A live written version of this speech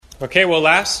Okay, well,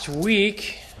 last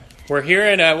week we're here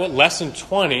in lesson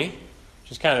 20,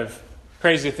 which is kind of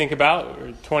crazy to think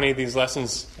about. 20 of these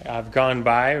lessons have gone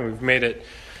by, and we've made it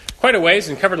quite a ways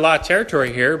and covered a lot of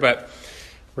territory here, but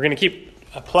we're going to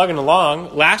keep plugging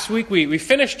along. Last week we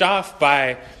finished off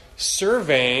by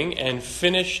surveying and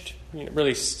finished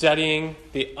really studying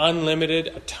the unlimited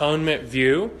atonement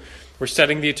view. We're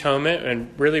studying the atonement,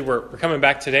 and really we're coming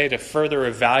back today to further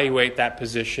evaluate that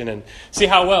position and see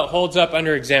how well it holds up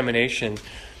under examination.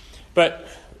 But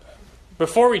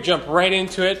before we jump right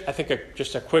into it, I think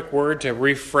just a quick word to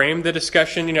reframe the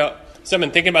discussion. So I've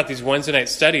been thinking about these Wednesday night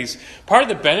studies. Part of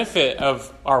the benefit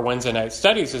of our Wednesday night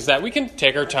studies is that we can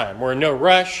take our time. We're in no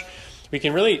rush. We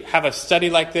can really have a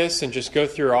study like this and just go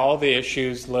through all the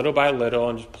issues little by little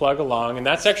and just plug along. And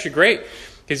that's actually great,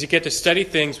 because you get to study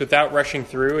things without rushing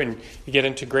through and you get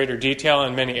into greater detail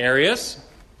in many areas.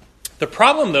 The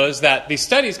problem, though, is that these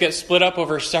studies get split up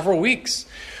over several weeks.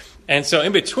 And so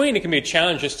in between, it can be a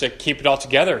challenge just to keep it all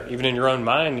together, even in your own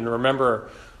mind, and remember,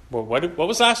 well, what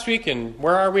was last week and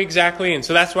where are we exactly? And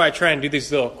so that's why I try and do these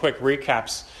little quick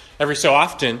recaps every so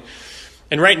often.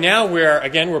 And right now,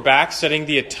 we're back studying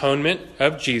the atonement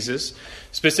of Jesus,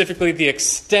 specifically the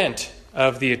extent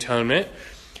of the atonement.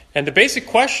 And the basic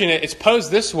question is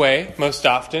posed this way most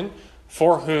often: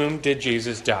 for whom did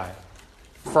Jesus die?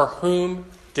 For whom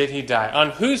did he die? On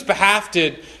whose behalf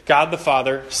did God the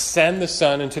Father send the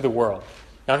Son into the world?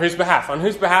 On whose behalf? On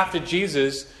whose behalf did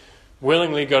Jesus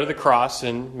willingly go to the cross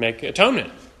and make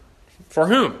atonement? For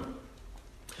whom?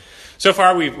 So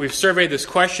far, we've surveyed this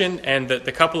question and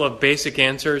the couple of basic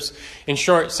answers. In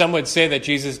short, some would say that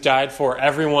Jesus died for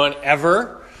everyone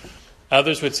ever.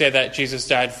 Others would say that Jesus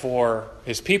died for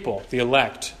his people, the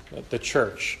elect, the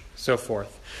church, so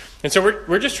forth. And so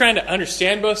we're just trying to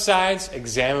understand both sides,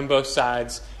 examine both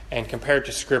sides, and compare it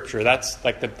to Scripture. That's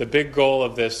like the big goal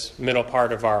of this middle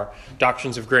part of our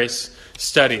Doctrines of Grace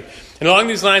study. And along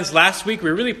these lines, last week we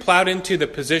really plowed into the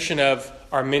position of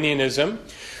Arminianism,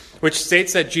 which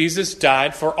states that Jesus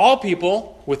died for all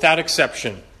people without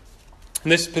exception.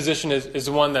 And this position is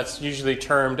the one that's usually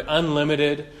termed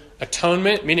unlimited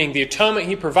atonement, meaning the atonement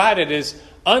he provided is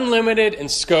unlimited in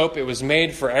scope. It was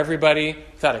made for everybody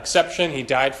without exception. He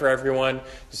died for everyone.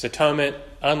 This atonement,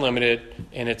 unlimited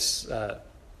in its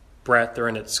breadth or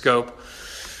in its scope.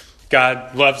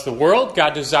 God loves the world.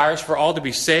 God desires for all to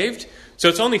be saved. So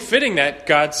it's only fitting that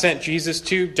God sent Jesus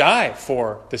to die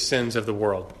for the sins of the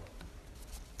world.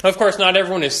 Of course, not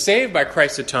everyone is saved by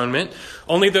Christ's atonement.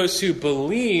 Only those who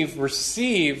believe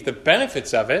receive the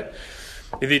benefits of it.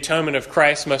 The atonement of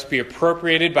Christ must be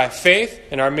appropriated by faith,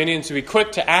 and Arminians would be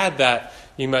quick to add that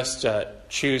you must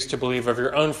choose to believe of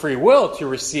your own free will to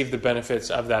receive the benefits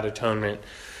of that atonement.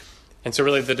 And so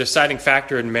really the deciding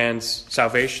factor in man's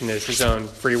salvation is his own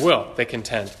free will, they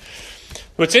contend.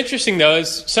 What's interesting, though,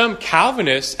 is some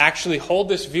Calvinists actually hold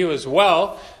this view as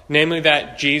well, namely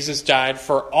that Jesus died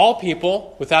for all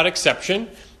people without exception.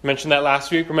 I mentioned that last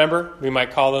week, remember? We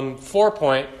might call them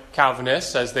 4-point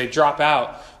Calvinists as they drop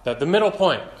out the middle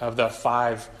point of the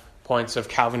 5 points of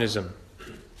Calvinism.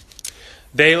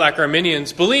 They, like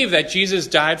Arminians, believe that Jesus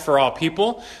died for all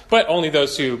people, but only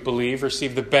those who believe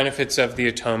receive the benefits of the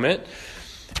atonement.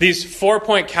 These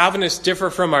 4-point Calvinists differ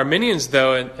from Arminians,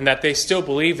 though, in that they still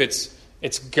believe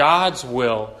it's God's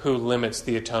will who limits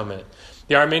the atonement.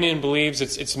 The Arminian believes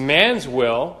it's man's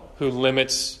will who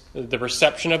limits the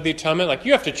reception of the atonement. Like,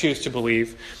 you have to choose to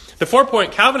believe. The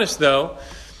 4-point Calvinist, though,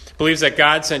 believes that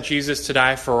God sent Jesus to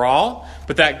die for all,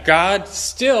 but that God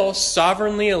still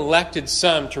sovereignly elected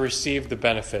some to receive the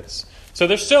benefits. So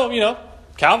they're still,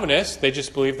 Calvinists. They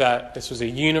just believe that this was a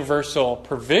universal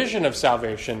provision of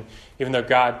salvation, even though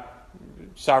God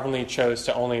sovereignly chose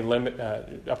to only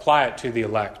apply it to the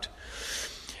elect.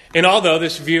 And although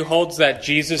this view holds that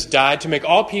Jesus died to make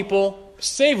all people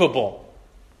savable,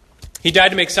 he died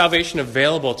to make salvation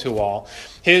available to all.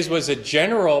 His was a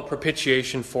general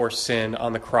propitiation for sin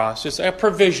on the cross, just a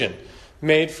provision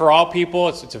made for all people.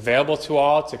 It's available to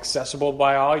all. It's accessible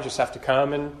by all. You just have to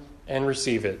come and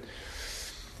receive it.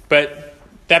 But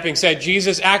that being said,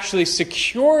 Jesus actually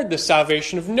secured the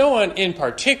salvation of no one in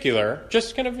particular,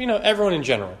 just kind of, everyone in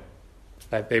general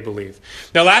that they believe.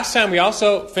 Now, last time we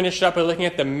also finished up by looking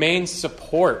at the main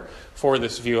support for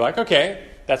this view. Like, okay,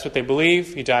 that's what they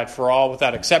believe. He died for all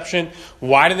without exception.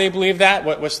 Why do they believe that?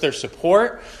 What's their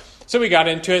support? So we got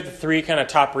into it, the 3 kind of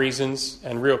top reasons,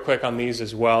 and real quick on these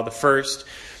as well. The first,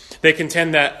 they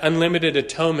contend that unlimited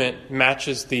atonement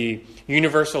matches the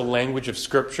universal language of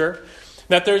Scripture.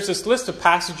 That there's this list of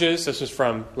passages, this is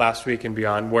from last week and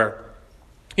beyond, where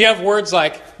you have words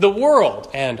like the world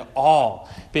and all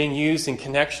being used in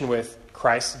connection with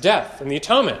Christ's death and the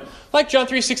atonement. Like John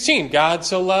 3:16, God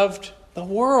so loved the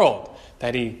world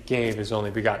that he gave his only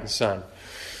begotten Son.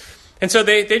 And so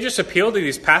they just appeal to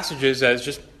these passages as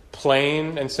just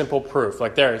plain and simple proof.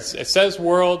 Like there, it says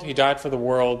world, he died for the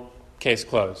world, case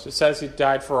closed. It says he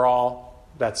died for all,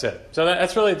 that's it. So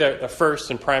that's really the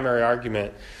first and primary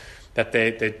argument that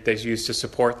they use to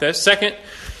support this. Second,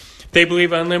 they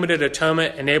believe unlimited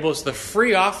atonement enables the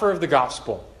free offer of the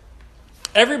gospel.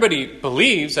 Everybody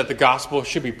believes that the gospel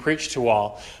should be preached to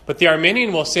all, but the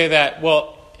Arminian will say that,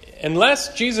 well,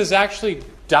 unless Jesus actually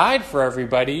died for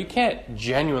everybody, you can't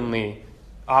genuinely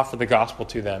offer the gospel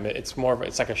to them. It's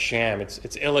like a sham.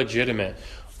 It's illegitimate.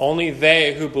 Only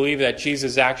they who believe that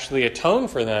Jesus actually atoned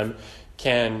for them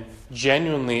can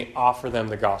genuinely offer them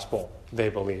the gospel they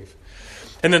believe.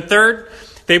 And then third,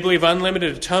 they believe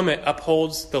unlimited atonement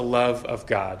upholds the love of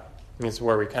God. And this is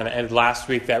where we kind of ended last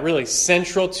week, that really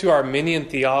central to Arminian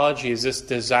theology is this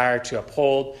desire to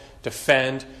uphold,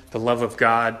 defend the love of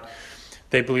God.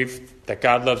 They believe that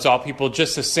God loves all people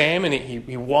just the same, and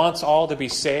he wants all to be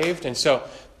saved. And so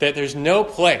that there's no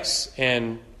place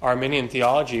in Arminian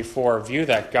theology for a view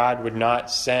that God would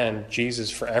not send Jesus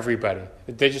for everybody.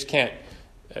 They just can't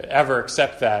ever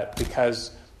accept that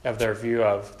because of their view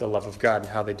of the love of God and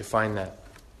how they define that.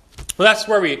 Well, that's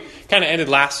where we kind of ended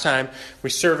last time. We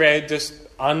surveyed this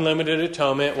unlimited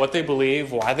atonement, what they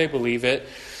believe, why they believe it.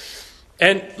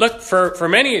 And look, for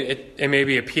many, it may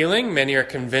be appealing. Many are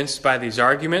convinced by these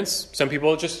arguments. Some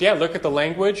people just, look at the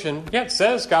language and, it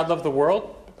says God loved the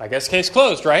world. I guess case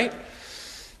closed, right?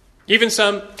 Even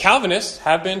some Calvinists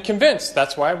have been convinced.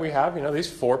 That's why we have,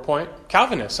 these 4-point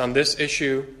Calvinists on this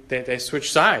issue. They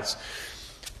switch sides.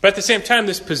 But at the same time,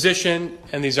 this position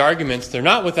and these arguments, they're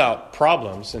not without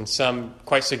problems, and some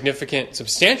quite significant,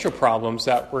 substantial problems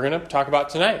that we're going to talk about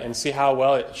tonight and see how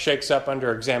well it shakes up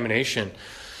under examination.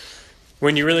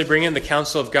 When you really bring in the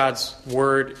counsel of God's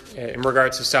Word in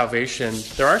regards to salvation,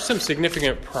 there are some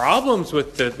significant problems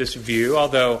with this view,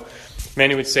 although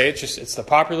many would say it's the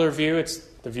popular view, it's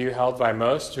the view held by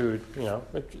most who,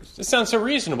 it sounds so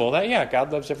reasonable that,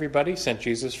 God loves everybody, sent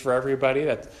Jesus for everybody,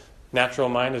 that natural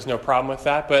mind has no problem with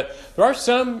that. But there are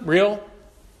some real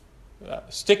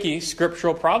sticky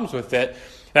scriptural problems with it.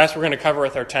 That's what we're going to cover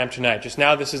with our time tonight. Just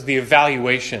now, this is the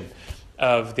evaluation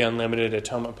of the unlimited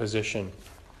atonement position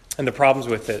and the problems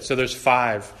with it. So there's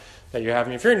 5 that you have.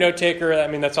 And if you're a note taker,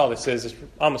 that's all this is. It's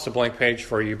almost a blank page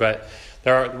for you, but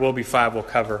there will be 5 we'll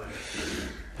cover.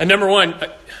 And number 1,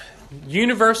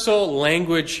 universal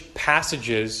language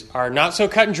passages are not so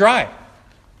cut and dry.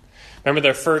 Remember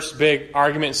their first big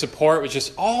argument in support was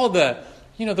just all the,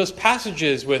 those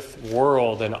passages with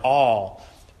world and all.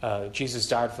 Jesus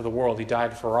died for the world. He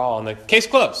died for all. And the case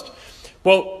closed.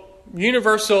 Well,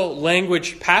 universal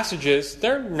language passages,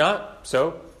 they're not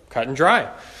so cut and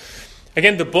dry.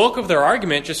 Again, the bulk of their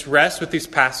argument just rests with these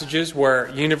passages where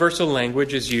universal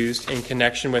language is used in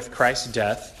connection with Christ's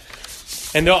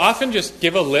death. And they'll often just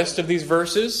give a list of these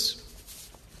verses.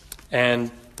 And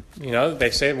they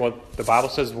say, well, the Bible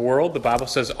says world, the Bible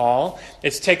says all.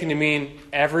 It's taken to mean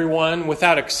everyone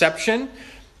without exception.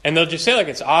 And they'll just say,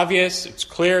 it's obvious, it's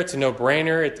clear, it's a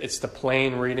no-brainer, it's the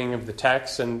plain reading of the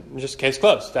text, and just case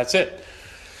closed. That's it.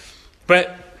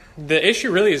 But the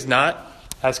issue really is not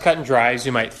as cut and dry as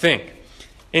you might think.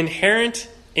 Inherent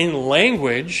in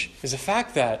language is the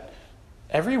fact that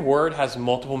every word has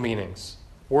multiple meanings.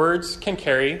 Words can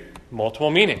carry multiple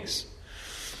meanings.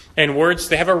 And words,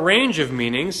 they have a range of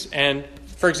meanings. And,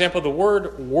 for example, the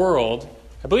word world,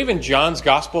 I believe in John's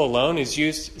gospel alone, is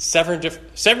used 7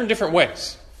 different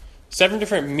ways. 7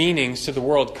 different meanings to the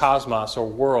word cosmos or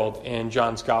world in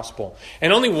John's gospel.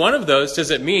 And only one of those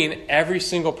does it mean every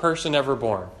single person ever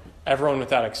born. Everyone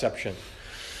without exception.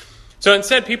 So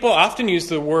instead, people often use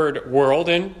the word world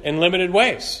in limited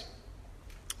ways.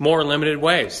 More limited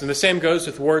ways. And the same goes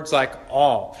with words like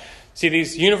all. See,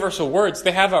 these universal words,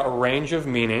 they have a range of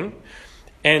meaning,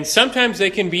 and sometimes they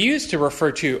can be used to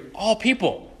refer to all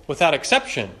people without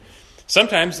exception.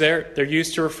 Sometimes they're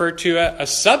used to refer to a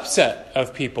subset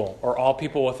of people or all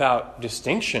people without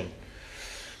distinction.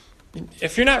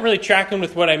 If you're not really tracking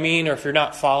with what I mean, or if you're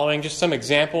not following, just some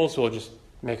examples will just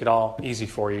make it all easy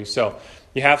for you. So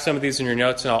you have some of these in your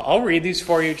notes, and I'll read these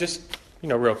for you just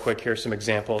real quick. Here's some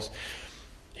examples.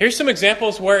 Here's some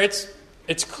examples where it's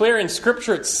clear in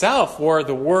Scripture itself where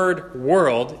the word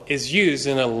world is used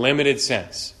in a limited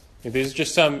sense. These are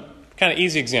just some kind of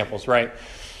easy examples, right?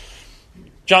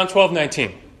 John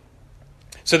 12:19.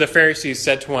 So the Pharisees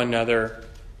said to one another,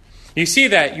 "You see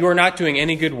that you are not doing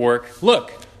any good work.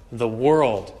 Look, the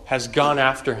world has gone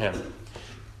after him."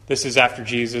 This is after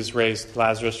Jesus raised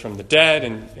Lazarus from the dead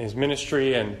in his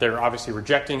ministry, and they're obviously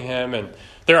rejecting him, and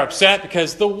they're upset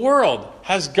because the world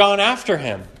has gone after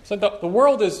him. So the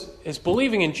world is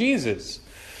believing in Jesus.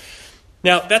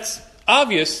 Now, that's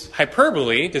obvious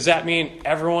hyperbole. Does that mean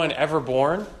everyone ever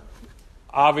born?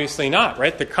 Obviously not,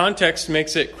 right? The context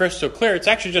makes it crystal clear. It's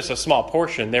actually just a small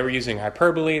portion. They were using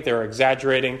hyperbole. They were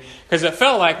exaggerating because it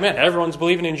felt like, man, everyone's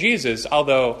believing in Jesus,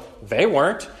 although they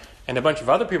weren't, and a bunch of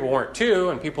other people weren't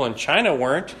too, and people in China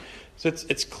weren't. So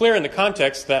it's clear in the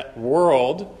context that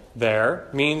world there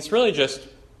means really just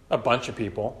a bunch of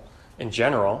people in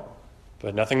general,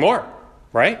 but nothing more,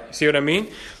 right? See what I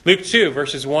mean? Luke 2,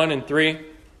 verses 1 and 3,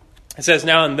 it says,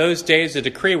 "Now in those days a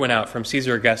decree went out from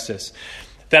Caesar Augustus,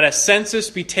 that a census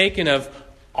be taken of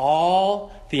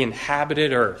all the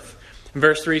inhabited earth." And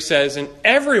verse 3 says, "And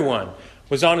everyone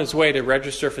was on his way to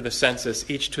register for the census,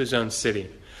 each to his own city."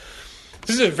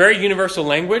 This is a very universal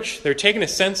language. They're taking a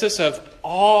census of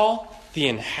all the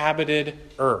inhabited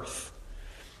earth.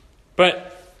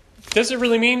 But does it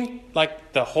really mean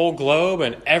like the whole globe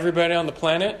and everybody on the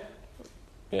planet?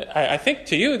 I think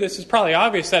to you this is probably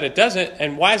obvious that it doesn't.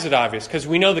 And why is it obvious? Because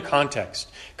we know the context.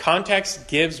 Context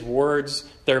gives words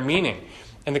their meaning.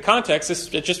 And the context is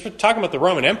just talking about the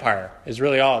Roman Empire is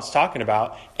really all it's talking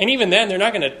about. And even then, they're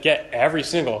not going to get every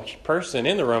single person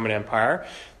in the Roman Empire.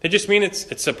 They just mean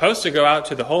it's supposed to go out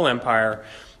to the whole empire.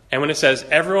 And when it says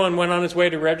everyone went on his way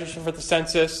to register for the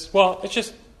census, well, it's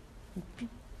just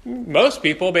most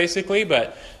people basically,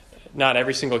 but not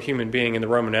every single human being in the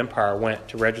Roman Empire went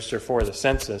to register for the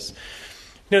census.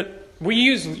 You know, we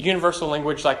use universal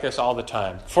language like this all the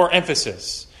time for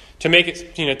emphasis, to make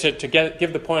it, to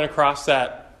give the point across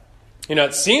that,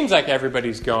 it seems like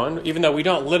everybody's going, even though we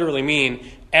don't literally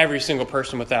mean every single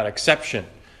person without exception.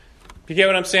 You get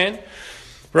what I'm saying?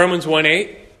 Romans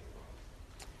 1:8,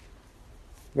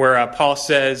 where Paul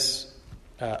says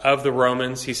of the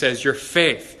Romans, he says, "Your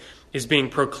faith is being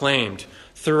proclaimed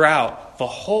throughout the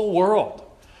whole world."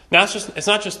 Now, it's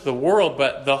not just the world,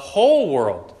 but the whole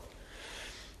world.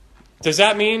 Does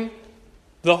that mean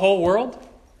the whole world?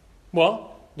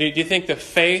 Well, do you think the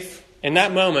faith, in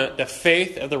that moment, the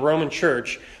faith of the Roman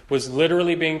church was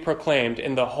literally being proclaimed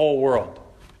in the whole world?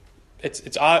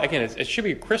 It should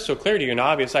be crystal clear to you and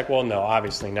obvious. Like, well, no,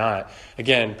 obviously not.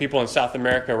 Again, people in South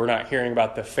America were not hearing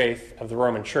about the faith of the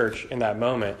Roman church in that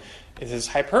moment. It is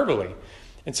hyperbole.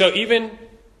 And so even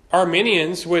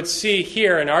Arminians would see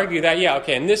here and argue that,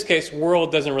 in this case,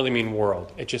 world doesn't really mean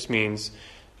world. It just means,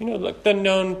 like the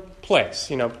known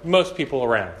place, most people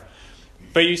around.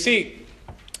 But you see,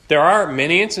 there are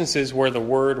many instances where the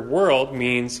word world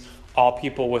means all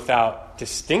people without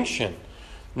distinction,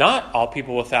 not all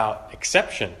people without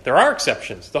exception. There are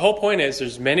exceptions. The whole point is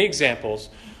there's many examples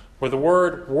where the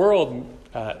word world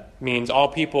means all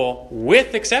people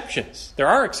with exceptions. There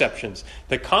are exceptions.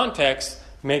 The context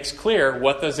makes clear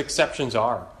what those exceptions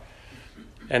are.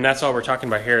 And that's all we're talking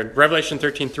about here. Revelation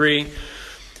 13:3,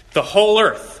 "The whole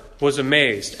earth was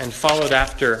amazed and followed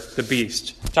after the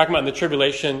beast." Talking about in the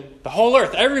tribulation, the whole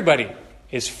earth, everybody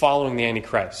is following the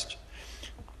Antichrist.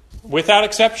 Without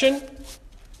exception?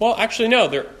 Well, actually, no,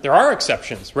 there are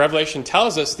exceptions. Revelation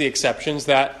tells us the exceptions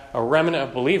that a remnant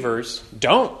of believers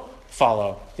don't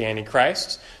follow the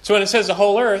Antichrist. So when it says the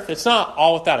whole earth, it's not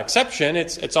all without exception,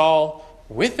 it's all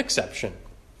with exception.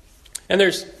 And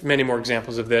there's many more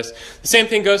examples of this. The same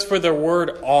thing goes for the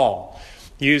word all,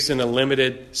 used in a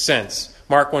limited sense.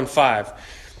 Mark 1:5,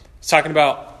 it's talking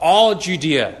about all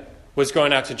Judea was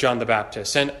going out to John the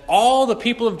Baptist, and all the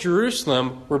people of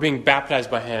Jerusalem were being baptized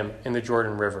by him in the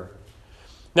Jordan River.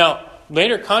 Now,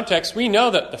 later context, we know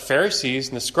that the Pharisees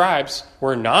and the scribes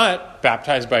were not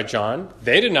baptized by John.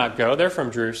 They did not go. They're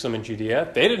from Jerusalem and Judea.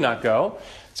 They did not go.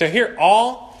 So here,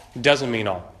 all doesn't mean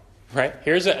all. Right?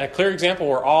 Here's a clear example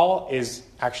where all is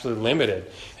actually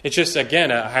limited. It's just,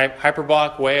 again, a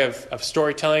hyperbolic way of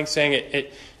storytelling, saying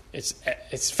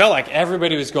it's felt like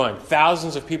everybody was going.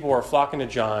 Thousands of people were flocking to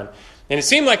John. And it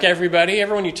seemed like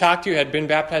everyone you talked to had been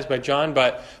baptized by John,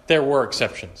 but there were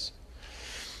exceptions.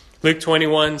 Luke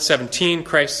 21:17,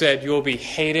 Christ said, "You will be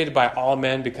hated by all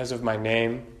men because of my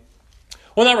name."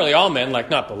 Well, not really all men, like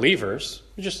not believers.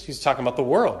 He's talking about the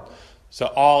world. So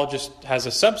all just has a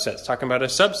subset. It's talking about a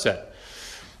subset.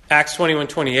 Acts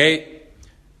 21:28,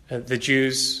 the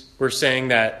Jews were saying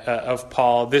that of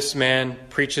Paul, "This man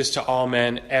preaches to all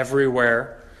men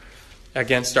everywhere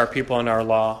against our people and our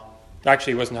law."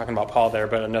 Actually, he wasn't talking about Paul there,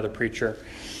 but another preacher.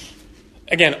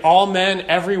 Again, all men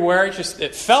everywhere.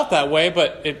 It felt that way,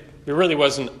 but it really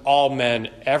wasn't all men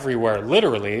everywhere,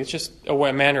 literally. It's just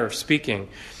a manner of speaking.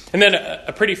 And then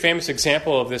a pretty famous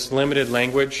example of this limited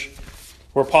language,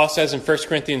 where Paul says in 1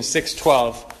 Corinthians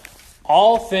 6:12,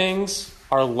 all things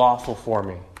are lawful for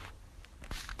me.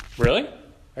 Really?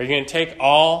 Are you going to take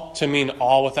all to mean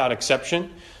all without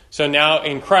exception? So now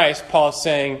in Christ, Paul is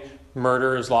saying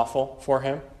murder is lawful for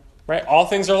him, right? All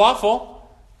things are lawful.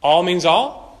 All means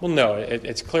all? Well, no,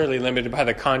 it's clearly limited by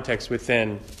the context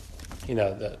within,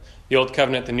 the Old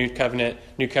Covenant, the New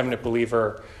Covenant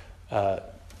believer.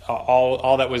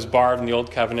 All that was barred in the Old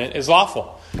Covenant is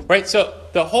lawful, right? So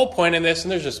the whole point in this,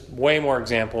 and there's just way more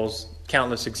examples,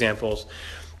 countless examples,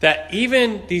 that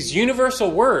even these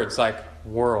universal words like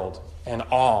world and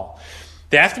all,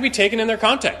 they have to be taken in their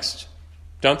context,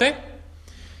 don't they?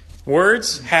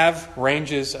 Words have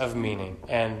ranges of meaning,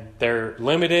 and they're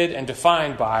limited and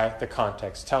defined by the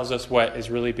context. It tells us what is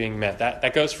really being meant.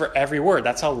 That goes for every word.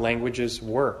 That's how languages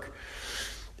work.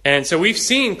 And so we've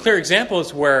seen clear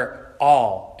examples where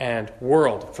all and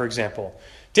world, for example,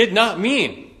 did not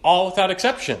mean all without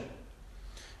exception.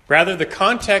 Rather, the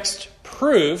context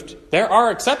proved there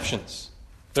are exceptions.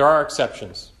 There are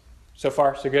exceptions. So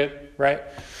far, so good, right?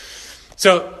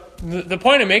 So the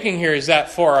point I'm making here is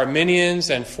that for Arminians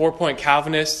and four-point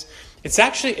Calvinists,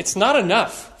 it's not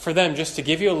enough for them just to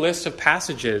give you a list of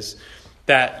passages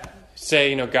that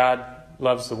say, God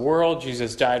loves the world,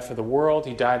 Jesus died for the world,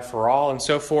 he died for all, and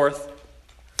so forth,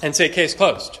 and say case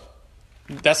closed.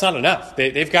 That's not enough.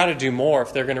 They've got to do more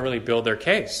if they're going to really build their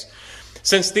case.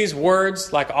 Since these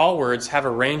words, like all words, have a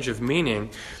range of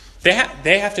meaning, they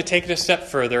have to take it a step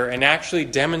further and actually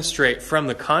demonstrate from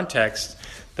the context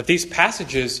that these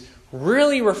passages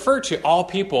really refer to all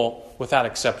people without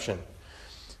exception.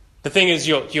 The thing is,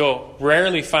 you'll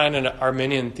rarely find an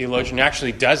Arminian theologian who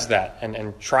actually does that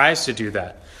and tries to do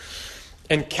that.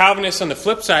 And Calvinists on the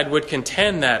flip side would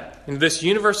contend that this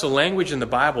universal language in the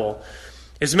Bible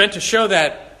is meant to show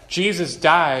that Jesus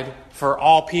died for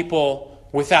all people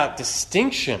without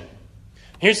distinction.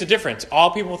 Here's the difference. All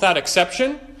people without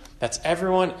exception, that's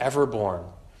everyone ever born.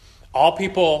 All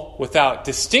people without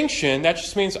distinction, that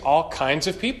just means all kinds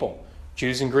of people.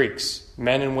 Jews and Greeks,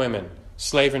 men and women,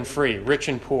 slave and free, rich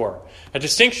and poor. A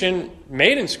distinction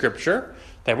made in Scripture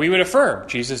that we would affirm.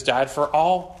 Jesus died for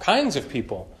all kinds of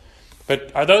people.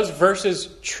 But are those verses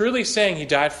truly saying he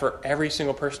died for every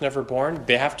single person ever born?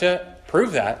 They have to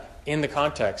prove that in the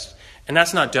context. And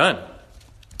that's not done.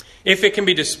 If it can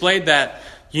be displayed that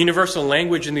universal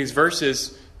language in these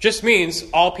verses just means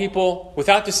all people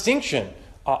without distinction,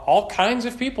 all kinds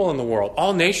of people in the world,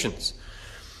 all nations,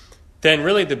 then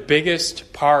really the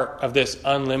biggest part of this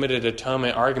unlimited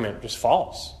atonement argument just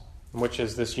falls, which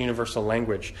is this universal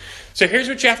language. So here's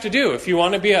what you have to do. If you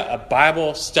want to be a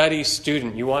Bible study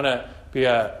student, you want to be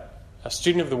a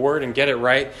student of the Word and get it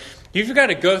right, you've got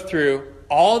to go through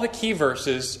all the key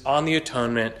verses on the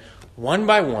atonement one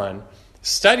by one,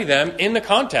 study them in the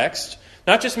context,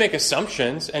 not just make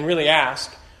assumptions and really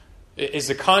ask, is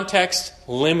the context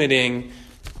limiting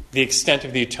the extent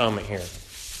of the atonement here?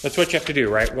 That's what you have to do,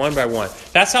 right? One by one.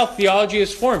 That's how theology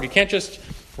is formed. You can't just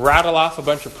rattle off a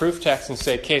bunch of proof texts and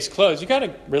say, case closed. You got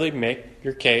to really make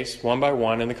your case one by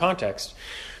one in the context.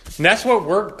 And that's what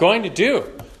we're going to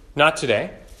do. Not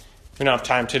today. We don't have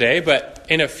time today, but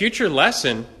in a future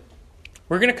lesson,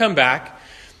 we're going to come back,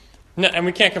 and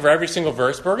we can't cover every single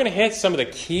verse, but we're going to hit some of the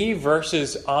key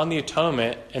verses on the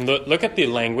atonement and look at the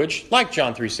language, like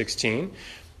John 3:16,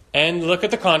 and look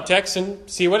at the context and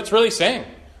see what it's really saying,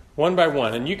 one by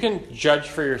one. And you can judge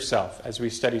for yourself as we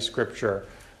study Scripture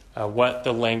what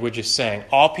the language is saying.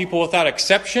 All people without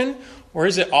exception, or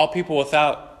is it all people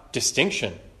without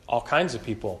distinction? All kinds of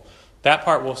people. That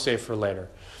part we'll save for later.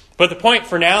 But the point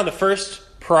for now, the first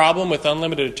problem with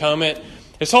unlimited atonement,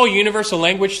 this whole universal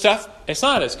language stuff, it's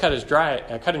not as cut and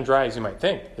dry as you might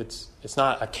think. It's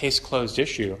not a case closed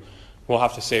issue. We'll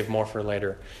have to save more for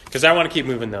later, because I want to keep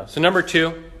moving though. So number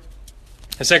 2,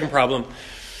 the second problem,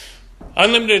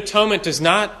 unlimited atonement does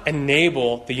not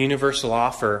enable the universal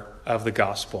offer of the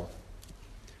gospel.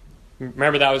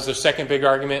 Remember, that was the second big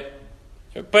argument.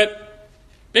 But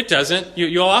it doesn't.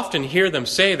 You'll often hear them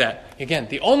say that, again,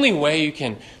 the only way you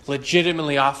can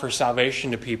legitimately offer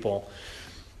salvation to people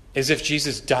is if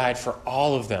Jesus died for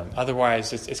all of them.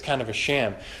 Otherwise, it's kind of a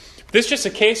sham. This is just a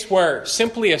case where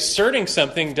simply asserting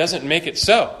something doesn't make it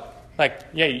so. Like,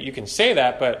 yeah, you can say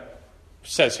that, but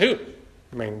says who?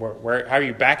 I mean, how are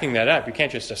you backing that up? You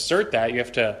can't just assert that. You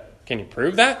have to, can you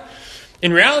prove that?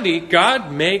 In reality,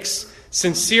 God makes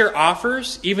sincere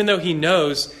offers, even though he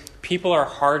knows people are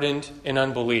hardened in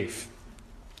unbelief.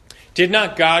 Did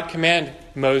not God command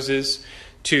Moses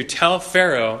to tell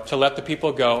Pharaoh to let the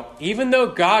people go, even though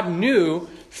God knew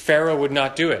Pharaoh would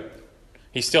not do it?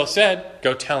 He still said,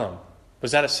 go tell him.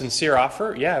 Was that a sincere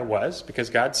offer? Yeah, it was, because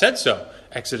God said so.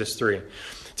 Exodus 3.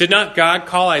 Did not God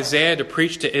call Isaiah to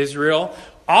preach to Israel,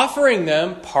 offering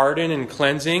them pardon and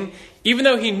cleansing, even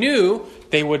though he knew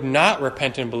they would not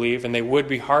repent and believe and they would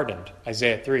be hardened?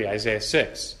 Isaiah 3, Isaiah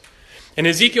 6. In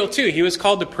Ezekiel 2, he was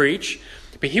called to preach,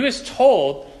 but he was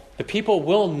told the people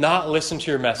will not listen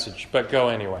to your message, but go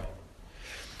anyway.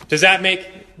 Does that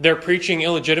make their preaching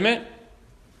illegitimate?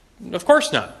 Of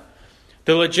course not.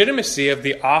 The legitimacy of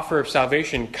the offer of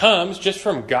salvation comes just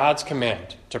from God's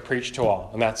command to preach to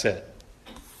all, and that's it.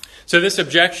 So this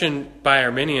objection by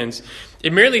Arminians,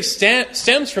 it merely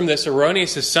stems from this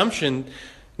erroneous assumption,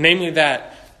 namely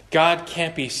that God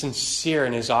can't be sincere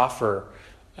in his offer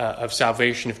of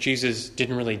salvation if Jesus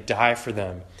didn't really die for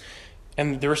them.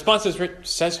 And the response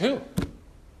says who?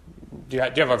 Do you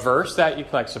have a verse that you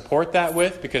can support that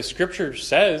with? Because Scripture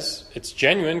says it's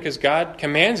genuine because God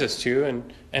commands us to,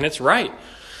 and it's right.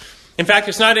 In fact,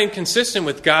 it's not inconsistent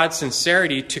with God's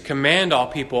sincerity to command all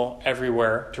people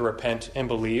everywhere to repent and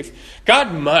believe.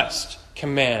 God must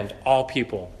command all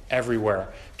people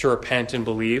everywhere to repent and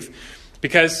believe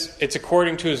because it's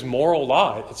according to his moral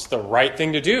law. It's the right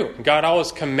thing to do. God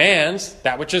always commands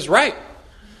that which is right,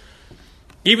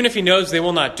 even if he knows they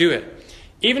will not do it.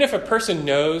 Even if a person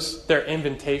knows their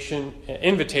invitation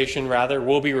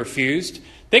will be refused,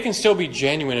 they can still be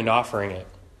genuine in offering it.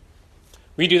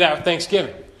 We do that with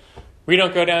Thanksgiving. We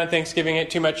don't go down to Thanksgiving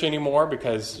too much anymore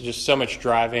because there's just so much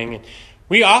driving.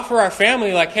 We offer our family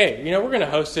hey, we're going to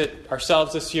host it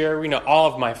ourselves this year. We know all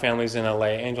of my family's in LA,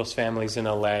 Angel's family's in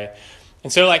LA.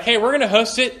 And so hey, we're going to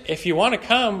host it. If you want to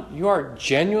come, you are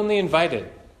genuinely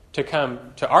invited to come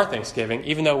to our Thanksgiving,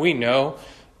 even though we know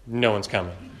no one's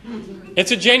coming.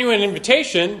 It's a genuine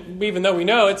invitation, even though we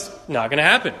know it's not going to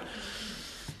happen.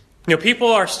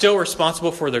 People are still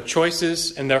responsible for their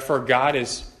choices, and therefore God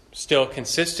is still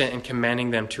consistent in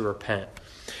commanding them to repent.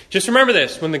 Just remember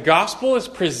this, when the gospel is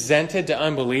presented to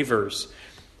unbelievers,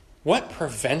 what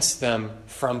prevents them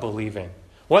from believing?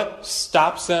 What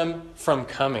stops them from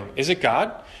coming? Is it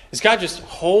God? Is God just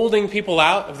holding people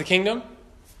out of the kingdom?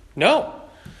 No.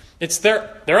 It's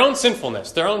their own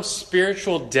sinfulness, their own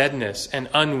spiritual deadness and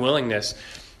unwillingness.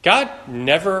 God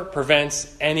never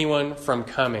prevents anyone from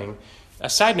coming. A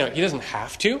side note, he doesn't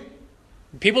have to.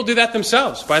 People do that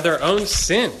themselves by their own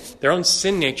sin. Their own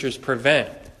sin natures prevent.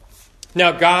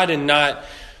 Now, God, in not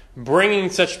bringing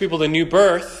such people to new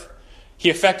birth, he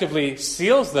effectively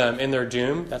seals them in their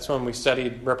doom. That's when we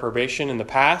studied reprobation in the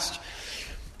past.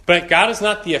 But God is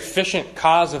not the efficient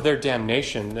cause of their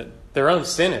damnation. Their own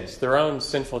sin is. Their own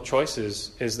sinful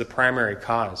choices is the primary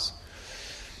cause.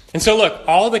 And so look,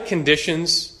 all the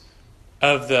conditions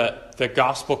of the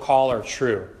gospel call are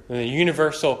true. The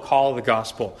universal call of the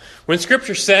gospel. When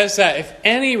Scripture says that if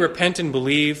any repent and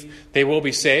believe, they will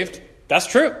be saved, that's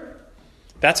true.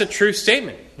 That's a true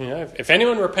statement. If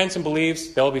anyone repents and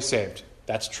believes, they'll be saved.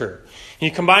 That's true. And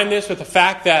you combine this with the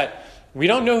fact that we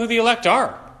don't know who the elect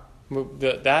are.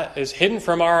 That is hidden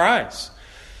from our eyes.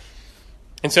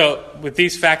 And so, with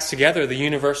these facts together, the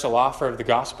universal offer of the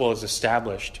gospel is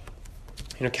established.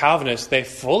 Calvinists, they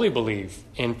fully believe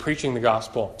in preaching the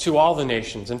gospel to all the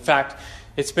nations. In fact,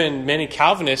 it's been many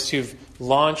Calvinists who've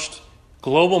launched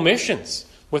global missions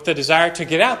with the desire to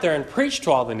get out there and preach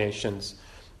to all the nations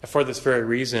for this very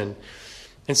reason.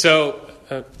 And so,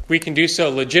 we can do so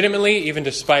legitimately, even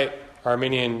despite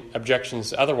Arminian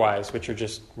objections otherwise, which are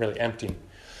just really empty.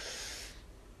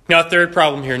 Now, third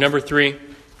problem here, number 3.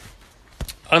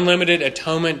 Unlimited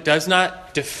atonement does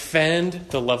not defend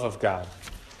the love of God.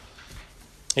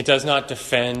 It does not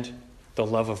defend the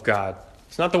love of God.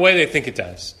 It's not the way they think it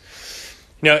does.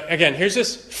 Again, here's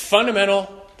this fundamental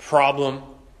problem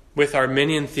with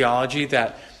Arminian theology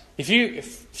that if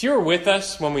you were with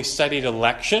us when we studied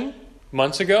election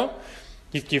months ago,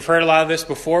 you've heard a lot of this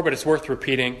before, but it's worth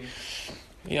repeating.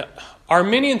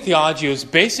 Arminian theology was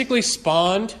basically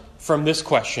spawned from this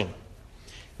question.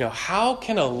 How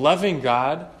can a loving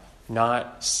God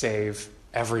not save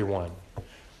everyone?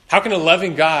 How can a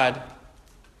loving God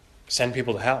send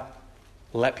people to hell?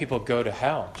 Let people go to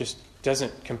hell? Just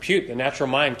doesn't compute. The natural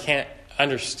mind can't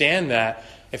understand that.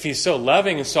 If he's so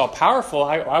loving and so powerful,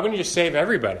 why wouldn't he just save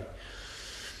everybody?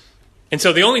 And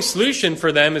so the only solution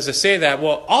for them is to say that,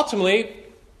 well, ultimately,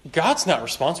 God's not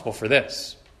responsible for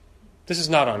this. This is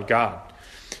not on God.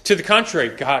 To the contrary,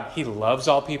 God, he loves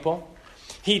all people.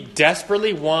 He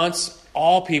desperately wants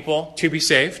all people to be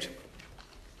saved.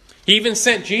 He even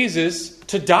sent Jesus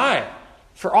to die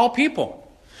for all people.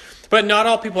 But not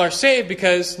all people are saved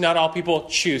because not all people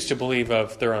choose to believe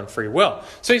of their own free will.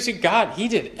 So you see, God, he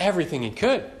did everything he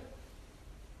could.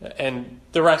 And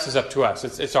the rest is up to us.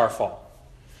 It's our fault.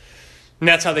 And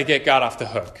that's how they get God off the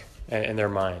hook. in their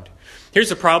mind. Here's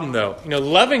the problem, though.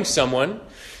 Loving someone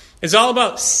is all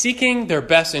about seeking their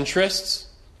best interests,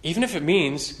 even if it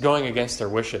means going against their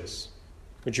wishes.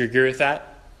 Would you agree with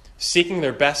that? Seeking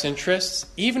their best interests,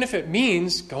 even if it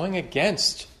means going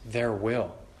against their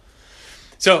will.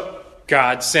 So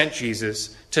God sent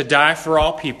Jesus to die for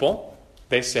all people,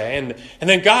 they say. And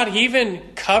then God even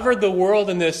covered the world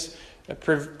in this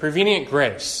prevenient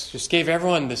grace. Just gave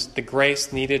everyone the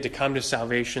grace needed to come to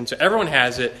salvation. So everyone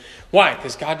has it. Why?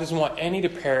 Because God doesn't want any to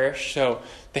perish. So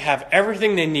they have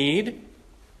everything they need.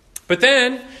 But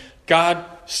then God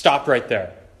stopped right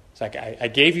there. It's like, I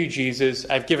gave you Jesus.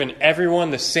 I've given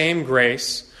everyone the same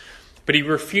grace. But he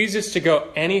refuses to go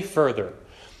any further.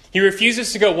 He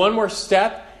refuses to go one more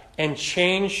step and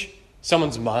change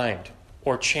someone's mind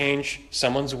or change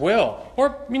someone's will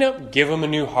or, give them a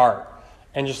new heart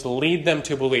and just lead them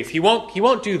to belief. He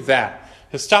won't do that.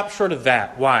 He'll stop short of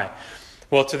that. Why?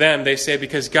 Well, to them, they say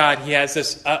because God, he has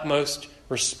this utmost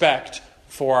respect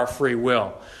for our free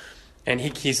will. And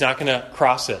he's not going to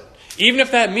cross it. Even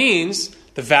if that means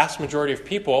the vast majority of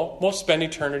people will spend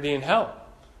eternity in hell.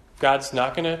 God's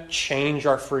not going to change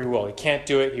our free will. He can't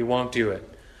do it. He won't do it.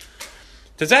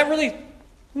 Does that really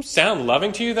sound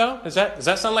loving to you, though? Does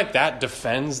that sound like that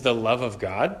defends the love of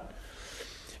God?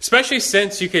 Especially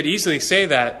since you could easily say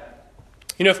that,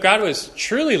 if God was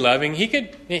truly loving,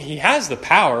 he has the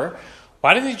power.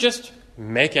 Why didn't he just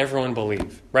make everyone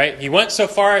believe, right? He went so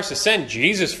far as to send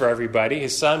Jesus for everybody,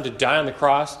 his son, to die on the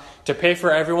cross, to pay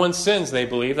for everyone's sins, they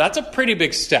believe. That's a pretty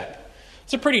big step.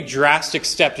 It's a pretty drastic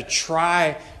step to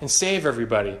try and save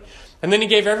everybody. And then he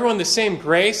gave everyone the same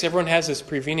grace. Everyone has this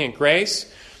prevenient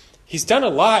grace. He's done a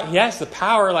lot. He has the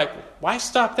power. Why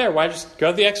stop there? Why just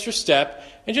go the extra step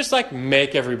and just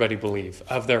make everybody believe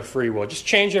of their free will? Just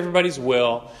change everybody's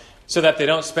will so that they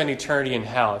don't spend eternity in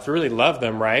hell. If you really love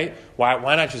them, right?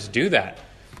 Why not just do that?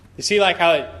 You see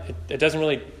how it doesn't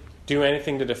really do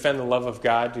anything to defend the love of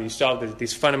God? Do you still have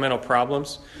these fundamental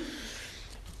problems?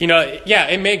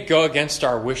 It may go against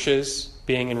our wishes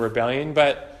being in rebellion,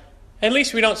 but at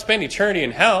least we don't spend eternity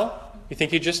in hell. You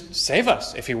think he'd just save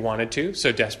us if he wanted to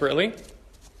so desperately?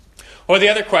 Or the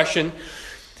other question,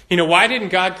 why didn't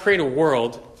God create a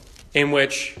world in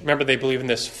which, remember they believe in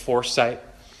this foresight?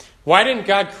 Why didn't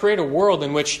God create a world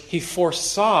in which he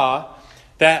foresaw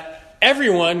that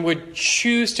everyone would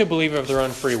choose to believe of their own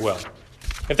free will?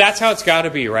 If that's how it's got to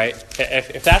be, right?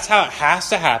 If that's how it has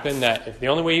to happen, that if the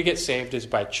only way you get saved is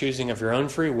by choosing of your own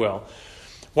free will,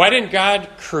 why didn't God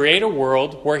create a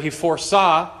world where he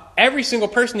foresaw every single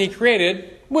person he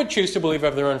created would choose to believe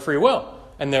of their own free will,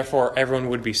 and therefore everyone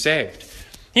would be saved?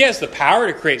 He has the power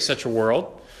to create such a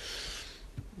world.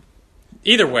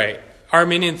 Either way,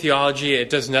 Arminian theology, it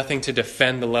does nothing to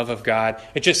defend the love of God.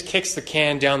 It just kicks the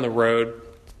can down the road.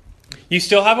 You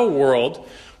still have a world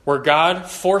where God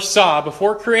foresaw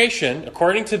before creation,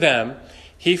 according to them,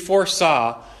 he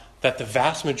foresaw that the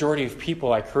vast majority of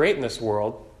people I create in this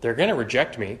world, they're going to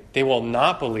reject me. They will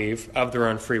not believe of their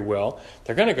own free will.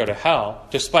 They're going to go to hell.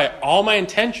 Despite all my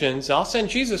intentions, I'll send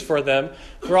Jesus for them.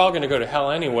 They're all going to go to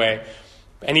hell anyway.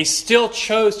 And he still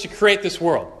chose to create this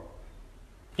world.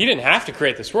 He didn't have to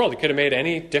create this world. He could have made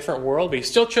any different world, but he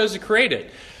still chose to create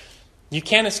it. You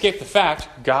can't escape the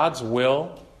fact God's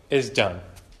will is done,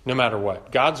 no matter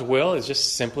what. God's will is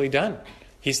just simply done.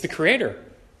 He's the creator.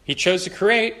 He chose to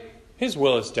create. His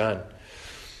will is done.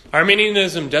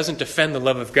 Arminianism doesn't defend the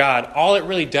love of God. All it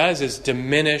really does is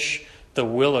diminish the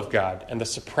will of God and the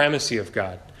supremacy of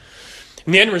God.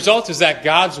 And the end result is that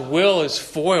God's will is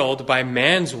foiled by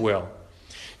man's will.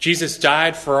 Jesus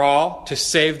died for all to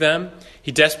save them.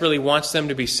 He desperately wants them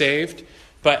to be saved.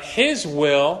 But his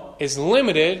will is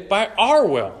limited by our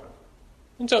will.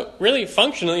 And so really,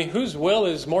 functionally, whose will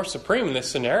is more supreme in this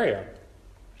scenario?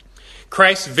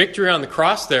 Christ's victory on the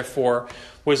cross, therefore,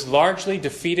 was largely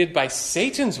defeated by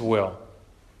Satan's will.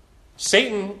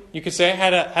 Satan, you could say,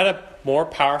 had a more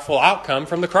powerful outcome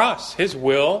from the cross. His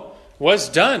will was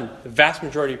done. The vast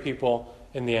majority of people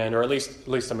in the end, or at least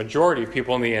the majority of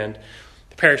people in the end,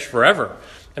 perish forever.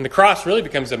 And the cross really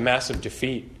becomes a massive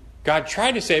defeat. God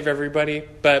tried to save everybody,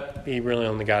 but he really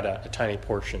only got a tiny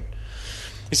portion.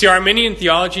 You see, Arminian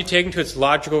theology, taken to its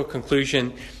logical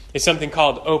conclusion, is something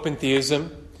called open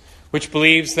theism, which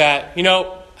believes that,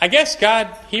 I guess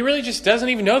God, he really just doesn't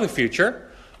even know the future,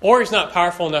 or he's not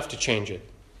powerful enough to change it.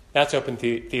 That's open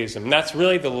theism. And that's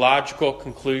really the logical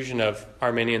conclusion of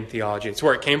Arminian theology. It's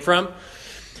where it came from.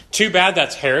 Too bad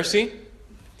that's heresy.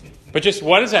 But just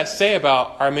what does that say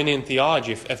about Arminian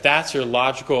theology if that's your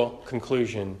logical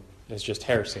conclusion, is just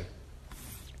heresy?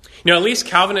 At least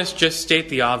Calvinists just state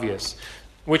the obvious,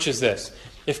 which is this.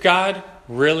 If God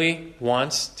really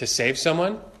wants to save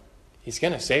someone, He's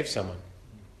going to save someone.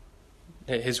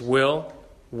 His will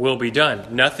be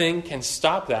done. Nothing can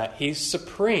stop that. He's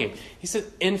supreme. He's the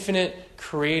infinite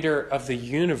creator of the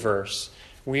universe.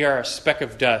 We are a speck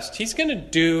of dust. He's going to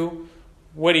do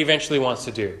what he eventually wants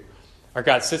to do. Our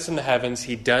God sits in the heavens.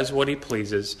 He does what he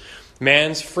pleases.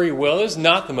 Man's free will is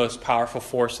not the most powerful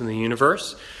force in the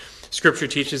universe. Scripture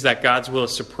teaches that God's will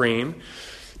is supreme.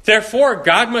 Therefore,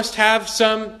 God must have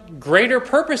some greater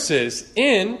purposes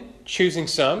in choosing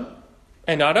some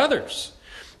and not others,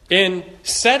 in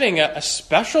setting a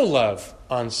special love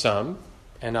on some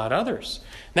and not others.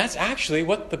 And that's actually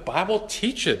what the Bible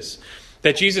teaches,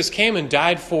 that Jesus came and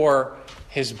died for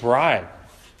his bride,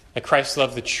 that Christ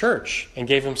loved the church and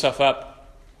gave himself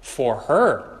up for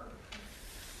her.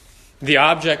 The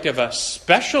object of a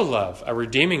special love, a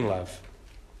redeeming love.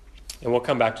 And we'll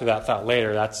come back to that thought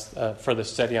later. That's for the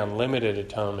study on limited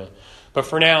atonement. But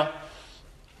for now,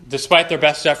 despite their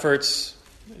best efforts,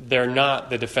 they're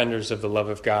not the defenders of the love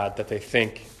of God that they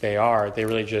think they are. They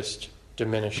really just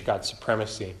diminish God's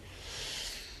supremacy.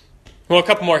 Well, a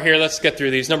couple more here. Let's get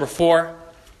through these. Number 4.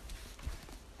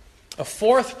 A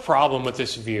fourth problem with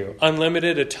this view.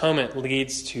 Unlimited atonement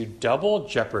leads to double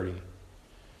jeopardy.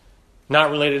 Not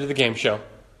related to the game show.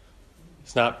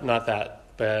 It's not that.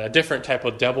 But a different type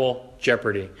of double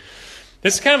jeopardy.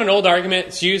 This is kind of an old argument.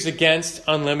 It's used against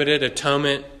unlimited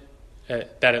atonement,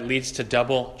 that it leads to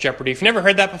double jeopardy. If you've never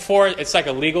heard that before, it's like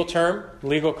a legal term,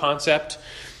 legal concept.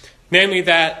 Namely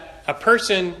that a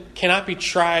person cannot be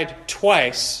tried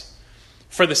twice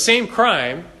for the same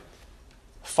crime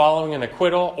following an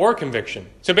acquittal or conviction.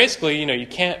 So basically, you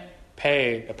can't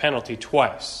pay a penalty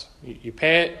twice. You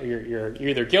pay it, you're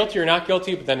either guilty or not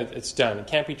guilty, but then it's done. It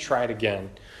can't be tried again.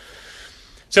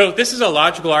 So this is a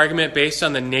logical argument based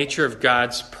on the nature of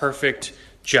God's perfect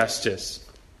justice.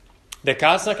 That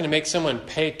God's not going to make someone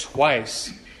pay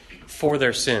twice for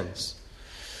their sins.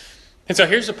 And so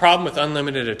here's the problem with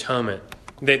unlimited atonement.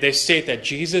 They state that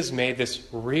Jesus made this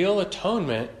real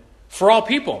atonement for all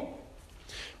people.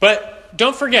 But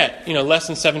don't forget,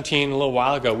 lesson 17, a little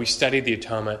while ago, we studied the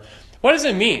atonement. What does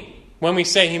it mean when we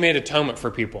say he made atonement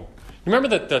for people? Remember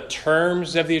the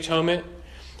terms of the atonement?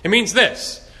 It means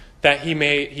this, that he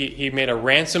made a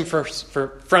ransom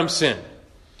from sin,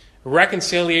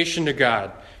 reconciliation to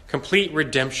God, complete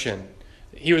redemption.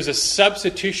 He was a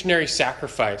substitutionary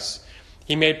sacrifice.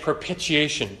 He made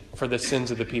propitiation for the sins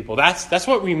of the people. That's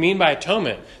what we mean by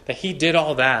atonement, that he did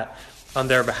all that on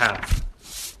their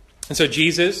behalf. And so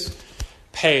Jesus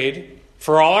paid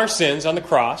for all our sins on the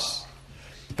cross.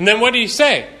 And then what did he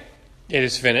say? It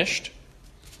is finished.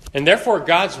 And therefore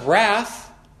God's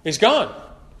wrath is gone.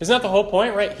 Isn't that the whole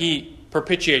point, right?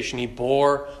 Propitiation, he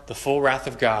bore the full wrath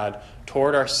of God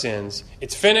toward our sins.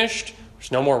 It's finished.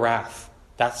 There's no more wrath.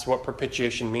 That's what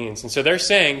propitiation means. And so they're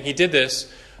saying he did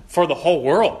this for the whole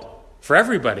world, for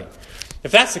everybody.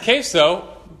 If that's the case, though,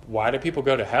 why do people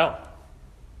go to hell?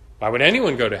 Why would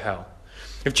anyone go to hell?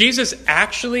 If Jesus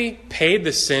actually paid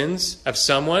the sins of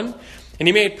someone and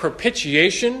he made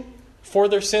propitiation for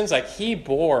their sins, like he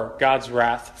bore God's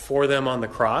wrath for them on the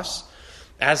cross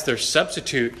as their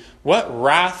substitute, what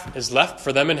wrath is left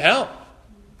for them in hell?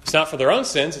 It's not for their own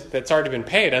sins. That's already been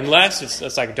paid, unless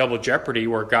it's like double jeopardy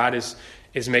where God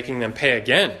is making them pay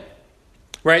again.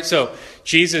 Right? So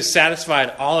Jesus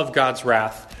satisfied all of God's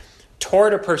wrath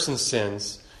toward a person's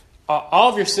sins. All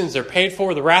of your sins are paid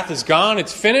for. The wrath is gone.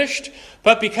 It's finished.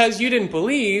 But because you didn't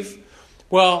believe,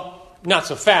 well, not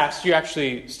so fast. You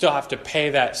actually still have to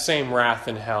pay that same wrath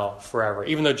in hell forever.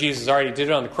 Even though Jesus already did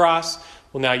it on the cross,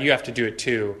 well, now you have to do it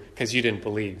too because you didn't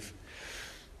believe.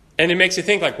 And it makes you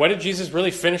think, what did Jesus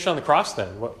really finish on the cross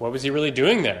then? What was he really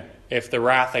doing there? If the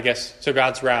wrath, so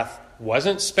God's wrath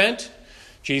wasn't spent,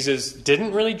 Jesus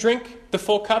didn't really drink the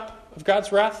full cup of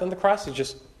God's wrath on the cross. He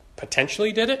just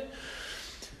potentially did it.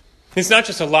 It's not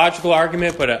just a logical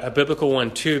argument, but a biblical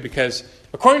one too, because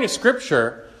according to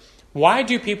Scripture, why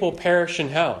do people perish in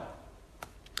hell?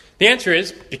 The answer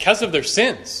is because of their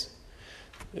sins.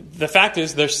 The fact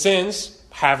is their sins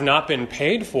have not been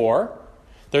paid for.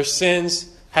 Their sins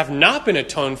have not been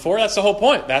atoned for. That's the whole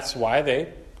point. That's why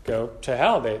they go to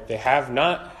hell. They have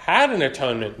not had an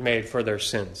atonement made for their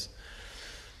sins.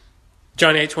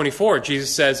 John 8:24,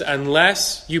 Jesus says,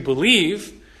 unless you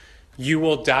believe, you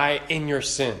will die in your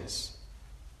sins.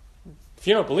 If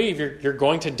you don't believe, you're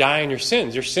going to die in your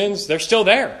sins. Your sins, they're still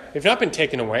there. They've not been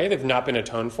taken away. They've not been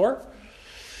atoned for.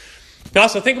 Now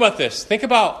also think about this. Think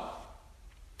about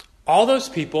all those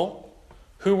people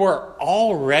who were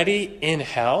already in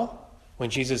hell when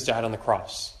Jesus died on the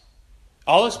cross.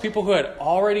 All those people who had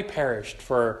already perished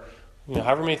for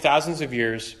however many thousands of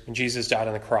years when Jesus died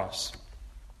on the cross.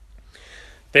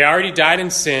 They already died in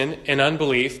sin and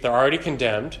unbelief. They're already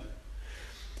condemned.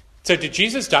 So did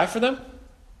Jesus die for them?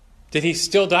 Did he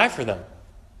still die for them?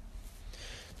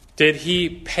 Did he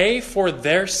pay for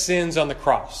their sins on the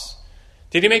cross?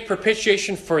 Did he make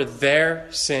propitiation for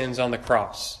their sins on the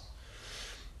cross?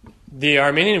 The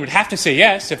Arminian would have to say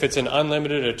yes if it's an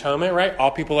unlimited atonement, right?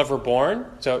 All people ever born.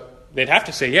 So they'd have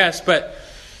to say yes. But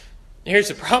here's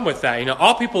the problem with that.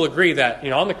 All people agree that,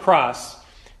 on the cross,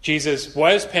 Jesus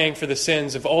was paying for the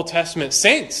sins of Old Testament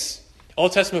saints.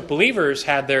 Old Testament believers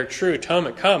had their true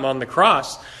atonement come on the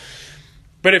cross.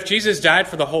 But if Jesus died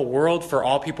for the whole world, for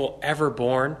all people ever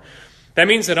born, that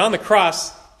means that on the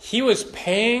cross, he was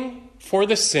paying for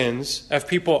the sins of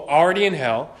people already in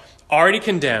hell, already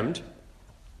condemned,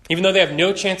 even though they have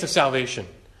no chance of salvation.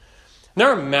 And there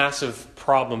are massive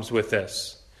problems with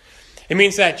this. It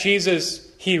means that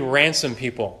Jesus, he ransomed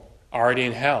people already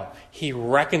in hell. He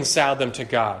reconciled them to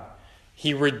God.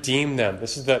 He redeemed them.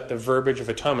 This is the verbiage of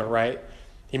atonement, right?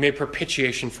 He made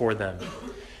propitiation for them.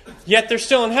 Yet they're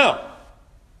still in hell.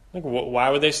 Why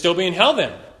would they still be in hell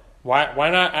then? Why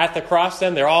not at the cross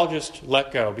then? They're all just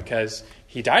let go because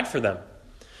he died for them.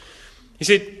 You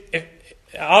see,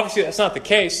 obviously that's not the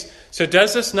case. So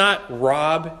does this not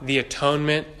rob the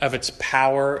atonement of its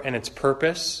power and its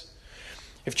purpose?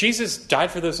 If Jesus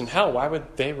died for those in hell, why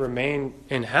would they remain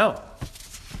in hell?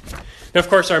 Now, of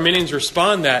course, Arminians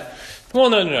respond that, well,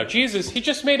 no. Jesus, he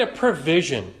just made a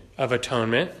provision of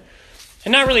atonement,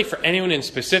 and not really for anyone in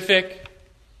specific.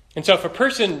 And so if a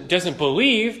person doesn't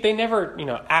believe, they never,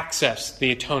 access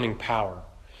the atoning power.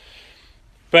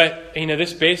 But,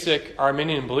 this basic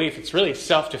Arminian belief, it's really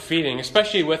self-defeating,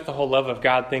 especially with the whole love of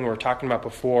God thing we were talking about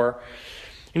before.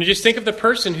 Just think of the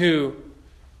person who,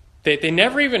 they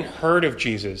never even heard of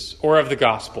Jesus or of the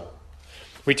gospel.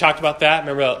 We talked about that.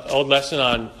 Remember the old lesson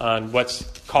on what's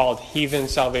called heathen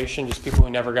salvation, just people who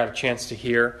never got a chance to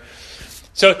hear.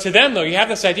 So to them, though, you have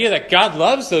this idea that God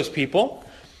loves those people.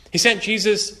 He sent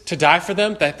Jesus to die for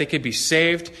them, that they could be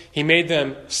saved. He made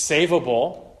them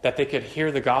savable, that they could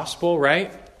hear the gospel,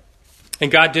 right?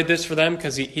 And God did this for them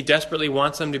because he desperately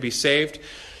wants them to be saved.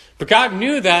 But God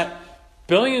knew that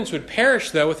billions would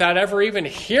perish, though, without ever even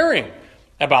hearing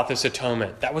about this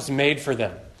atonement that was made for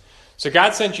them. So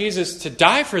God sent Jesus to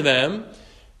die for them.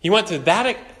 He went to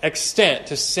that extent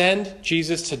to send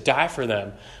Jesus to die for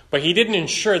them. But he didn't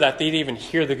ensure that they'd even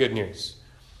hear the good news.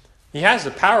 He has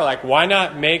the power, why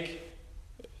not make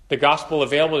the gospel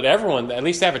available to everyone, at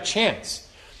least they have a chance?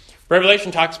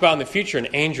 Revelation talks about in the future an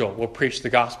angel will preach the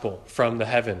gospel from the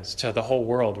heavens to the whole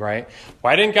world, right?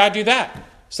 Why didn't God do that?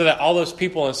 So that all those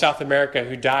people in South America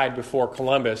who died before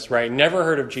Columbus, right, never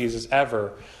heard of Jesus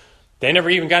ever, they never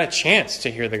even got a chance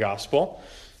to hear the gospel.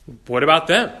 What about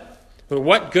them?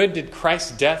 What good did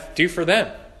Christ's death do for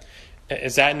them?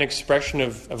 Is that an expression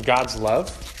of God's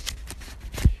love?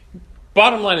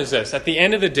 Bottom line is this. At the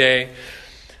end of the day,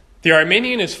 the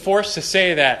Arminian is forced to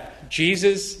say that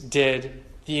Jesus did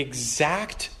the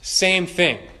exact same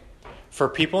thing for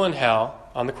people in hell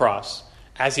on the cross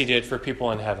as he did for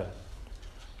people in heaven.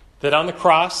 That on the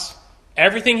cross,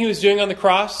 everything he was doing on the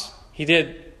cross, he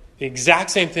did the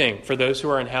exact same thing for those who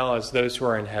are in hell as those who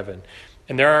are in heaven.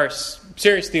 And there are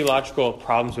serious theological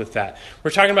problems with that.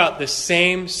 We're talking about the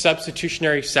same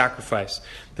substitutionary sacrifice,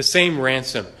 the same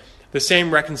ransom, the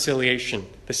same reconciliation,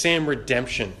 the same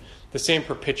redemption, the same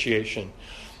propitiation.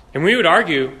 And we would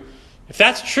argue, if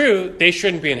that's true, they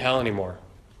shouldn't be in hell anymore.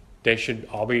 They should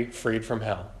all be freed from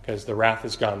hell because the wrath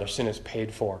is gone, their sin is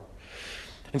paid for.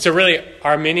 And so really,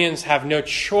 Arminians have no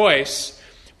choice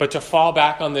but to fall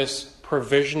back on this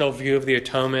provisional view of the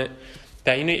atonement,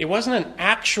 that it wasn't an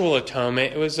actual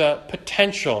atonement, it was a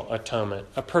potential atonement,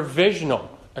 a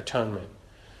provisional atonement.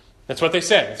 That's what they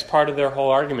say. It's part of their whole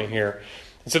argument here.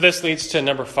 And so this leads to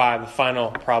number 5, the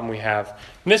final problem we have.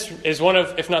 And this is one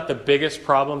of, if not the biggest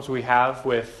problems we have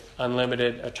with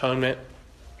unlimited atonement.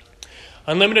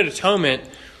 Unlimited atonement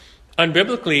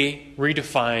unbiblically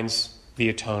redefines the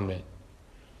atonement.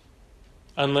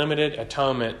 Unlimited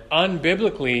atonement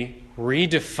unbiblically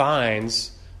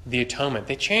redefines the atonement.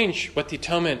 They change what the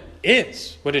atonement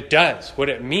is, what it does, what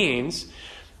it means,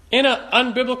 in an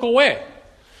unbiblical way.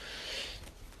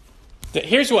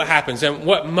 Here's what happens, and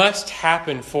what must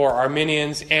happen for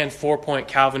Arminians and 4-point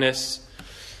Calvinists.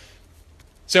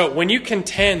 So when you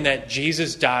contend that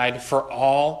Jesus died for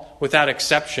all without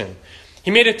exception,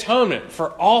 he made atonement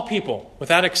for all people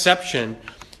without exception,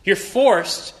 you're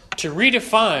forced to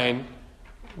redefine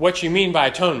what you mean by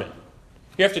atonement.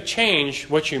 You have to change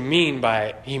what you mean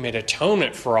by he made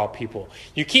atonement for all people.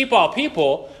 You keep all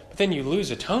people, but then you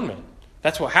lose atonement.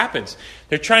 That's what happens.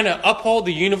 They're trying to uphold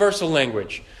the universal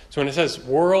language. So when it says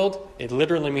world, it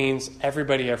literally means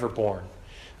everybody ever born.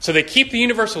 So they keep the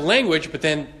universal language, but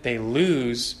then they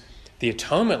lose the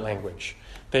atonement language.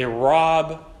 They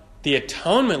rob the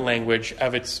atonement language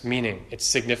of its meaning, its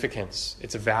significance,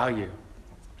 its value.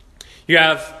 You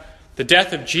have the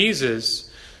death of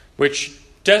Jesus, which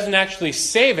doesn't actually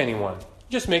save anyone. It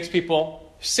just makes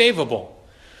people savable.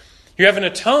 You have an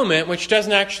atonement, which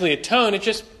doesn't actually atone. It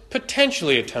just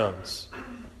potentially atones.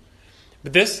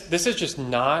 But this is just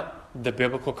not the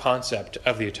biblical concept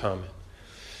of the atonement.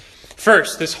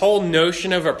 First, this whole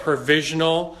notion of a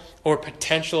provisional or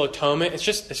potential atonement, it's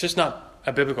just not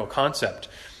a biblical concept.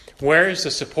 Where is the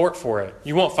support for it?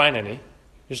 You won't find any.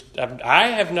 I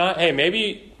have not. Hey,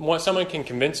 maybe someone can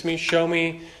convince me, show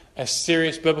me a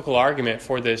serious biblical argument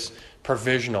for this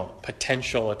provisional,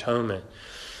 potential atonement.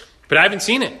 But I haven't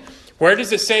seen it. Where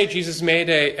does it say Jesus made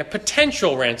a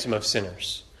potential ransom of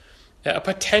sinners? A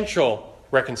potential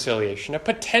reconciliation, a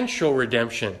potential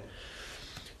redemption.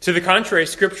 To the contrary,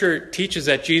 Scripture teaches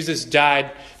that Jesus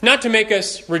died not to make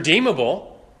us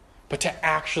redeemable, but to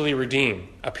actually redeem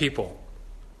a people.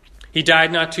 He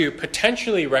died not to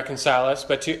potentially reconcile us,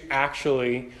 but to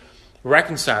actually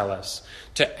reconcile us,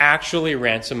 to actually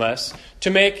ransom us, to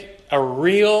make a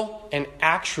real and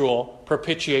actual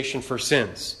propitiation for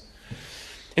sins.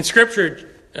 In Scripture,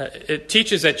 it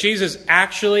teaches that Jesus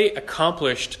actually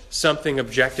accomplished something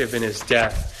objective in his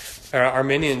death.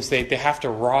 Arminians, they have to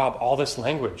rob all this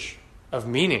language of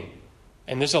meaning.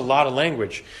 And there's a lot of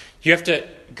language. You have to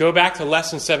go back to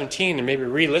lesson 17 and maybe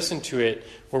re-listen to it,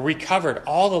 where we covered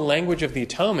all the language of the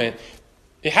atonement.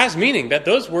 It has meaning, that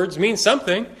those words mean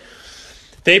something.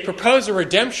 They propose a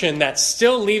redemption that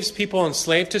still leaves people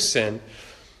enslaved to sin,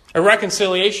 a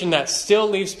reconciliation that still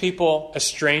leaves people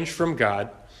estranged from God,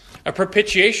 a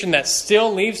propitiation that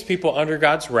still leaves people under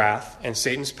God's wrath and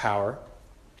Satan's power.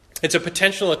 It's a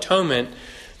potential atonement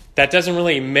that doesn't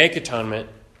really make atonement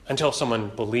until someone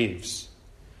believes.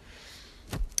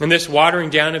 And this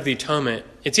watering down of the atonement,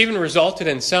 it's even resulted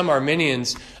in some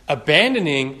Arminians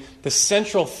abandoning the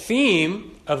central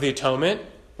theme of the atonement,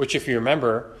 which, if you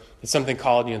remember, is something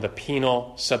called the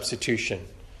penal substitution.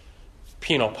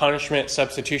 Penal punishment,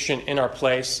 substitution in our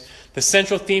place. The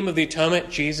central theme of the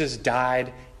atonement, Jesus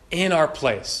died in our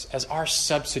place as our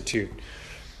substitute.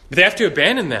 But they have to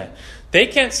abandon that. They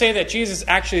can't say that Jesus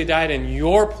actually died in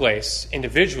your place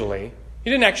individually. He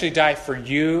didn't actually die for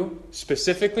you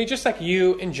specifically, just like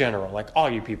you in general, like all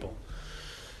you people.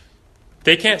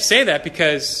 They can't say that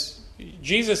because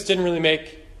Jesus didn't really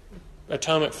make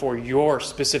atonement for your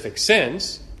specific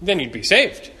sins. Then you'd be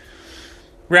saved.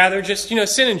 Rather, just,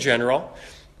 sin in general.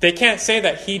 They can't say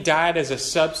that he died as a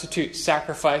substitute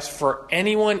sacrifice for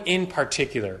anyone in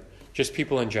particular, just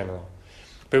people in general.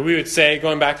 But we would say,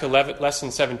 going back to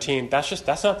lesson 17,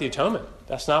 that's not the atonement.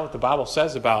 That's not what the Bible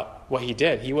says about what he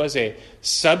did. He was a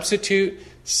substitute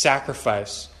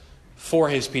sacrifice for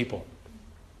his people.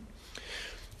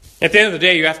 At the end of the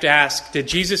day, you have to ask, did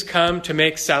Jesus come to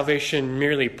make salvation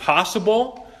merely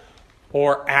possible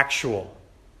or actual?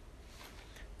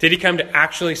 Did he come to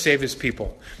actually save his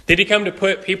people? Did he come to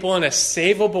put people in a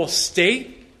savable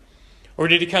state? Or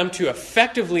did he come to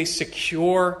effectively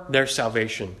secure their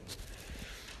salvation?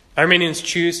 Arminians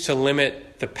choose to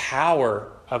limit the power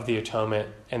of the atonement,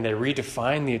 and they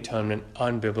redefine the atonement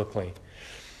unbiblically.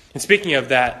 And speaking of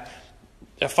that,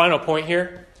 a final point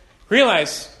here,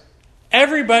 realize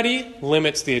everybody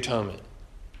limits the atonement.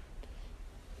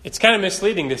 It's kind of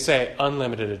misleading to say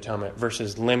unlimited atonement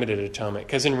versus limited atonement,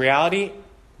 because in reality,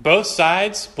 both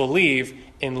sides believe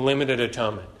in limited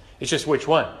atonement. It's just which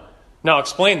one. Now, I'll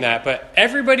explain that, but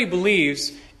everybody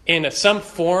believes in some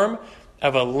form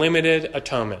of a limited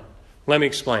atonement. Let me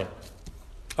explain.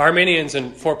 Arminians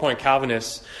and four-point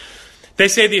Calvinists, they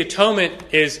say the atonement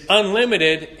is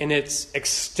unlimited in its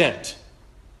extent,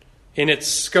 in its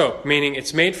scope, meaning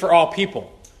it's made for all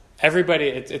people. Everybody,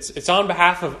 it's on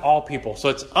behalf of all people. So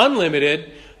it's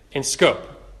unlimited in scope,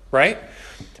 right?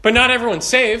 But not everyone's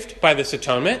saved by this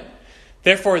atonement.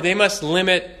 Therefore, they must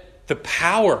limit the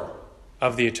power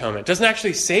of the atonement. It doesn't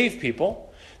actually save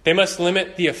people. They must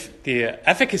limit the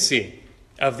efficacy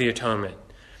of the atonement.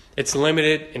 It's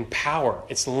limited in power.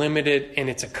 It's limited in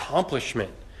its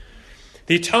accomplishment.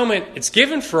 The atonement, it's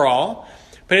given for all,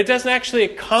 but it doesn't actually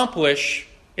accomplish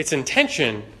its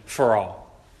intention for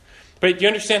all. But you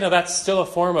understand how that's still a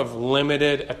form of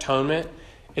limited atonement?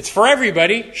 It's for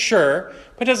everybody, sure,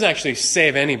 but it doesn't actually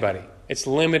save anybody. It's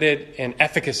limited in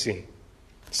efficacy.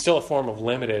 It's still a form of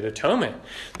limited atonement.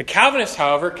 The Calvinist,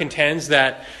 however, contends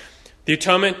that the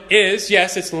atonement is,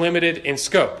 yes, it's limited in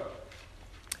scope.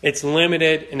 It's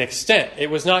limited in extent. It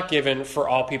was not given for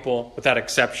all people without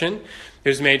exception. It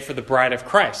was made for the bride of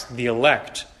Christ, the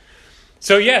elect.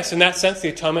 So yes, in that sense, the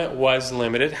atonement was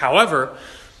limited. However,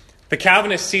 the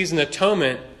Calvinist sees an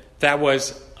atonement that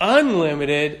was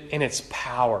unlimited in its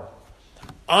power,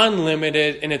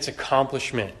 unlimited in its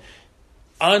accomplishment,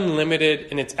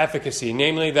 unlimited in its efficacy.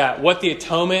 Namely that what the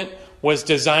atonement was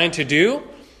designed to do,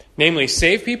 namely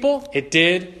save people, it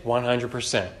did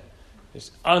 100%.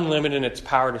 It's unlimited in its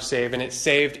power to save, and it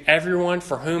saved everyone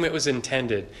for whom it was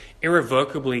intended,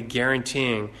 irrevocably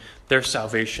guaranteeing their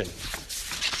salvation.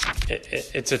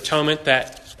 It's atonement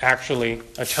that actually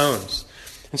atones.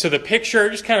 And so the picture,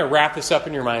 just kind of wrap this up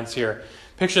in your minds here.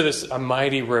 Picture this, a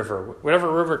mighty river.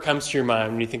 Whatever river comes to your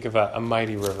mind when you think of a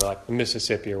mighty river, like the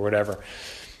Mississippi or whatever.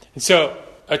 And so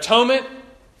atonement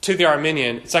to the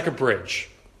Arminian, it's like a bridge.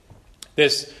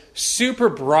 This super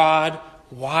broad,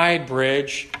 wide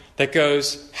bridge that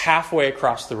goes halfway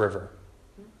across the river.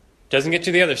 Doesn't get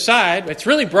to the other side. It's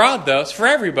really broad, though. It's for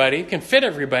everybody. It can fit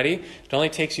everybody. It only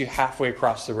takes you halfway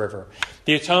across the river.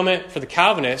 The atonement for the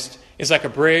Calvinist is like a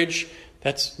bridge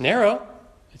that's narrow.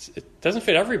 It doesn't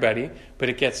fit everybody, but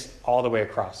it gets all the way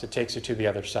across. It takes you to the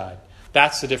other side.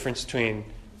 That's the difference between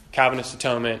Calvinist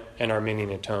atonement and Arminian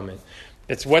atonement.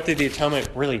 It's what did the atonement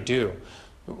really do?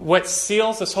 What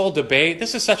seals this whole debate,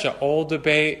 this is such an old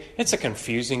debate. It's a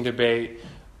confusing debate.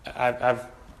 I've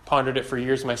pondered it for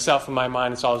years myself in my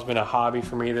mind. It's always been a hobby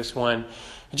for me, this one.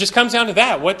 It just comes down to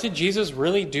that. What did Jesus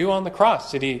really do on the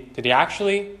cross? Did he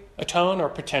actually atone or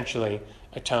potentially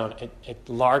atone? It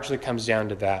largely comes down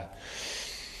to that.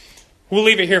 We'll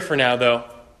leave it here for now, though.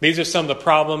 These are some of the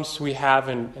problems we have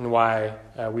and why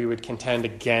we would contend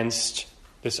against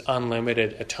this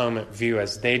unlimited atonement view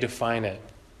as they define it.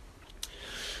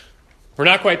 We're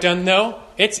not quite done, though.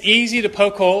 It's easy to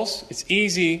poke holes. It's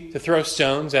easy to throw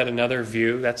stones at another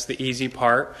view. That's the easy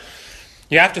part.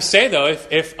 You have to say, though,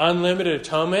 if unlimited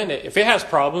atonement, if it has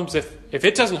problems, if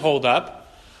it doesn't hold up,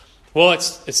 well,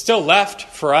 it's still left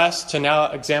for us to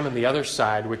now examine the other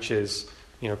side, which is,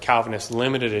 Calvinist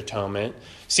limited atonement.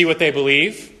 See what they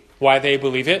believe, why they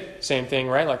believe it. Same thing,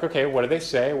 right? Like, okay, what do they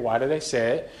say? Why do they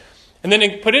say it? And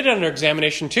then put it under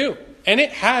examination, too. And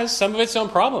it has some of its own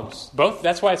problems.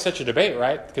 That's why it's such a debate,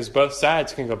 right? Because both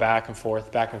sides can go back and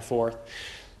forth, back and forth.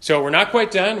 So we're not quite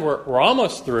done. We're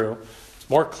almost through.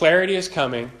 More clarity is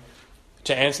coming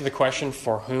to answer the question,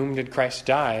 for whom did Christ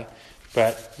die?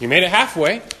 But you made it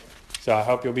halfway. So I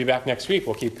hope you'll be back next week.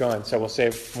 We'll keep going. So we'll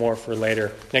save more for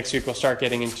later. Next week we'll start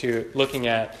getting into looking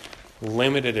at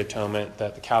limited atonement, the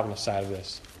Calvinist side of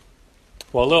this.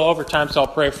 Well, a little over time, so I'll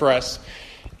pray for us.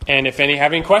 And if any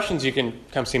have any questions, you can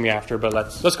come see me after. But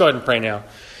let's go ahead and pray now.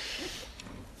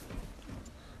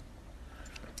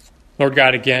 Lord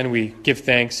God, again, we give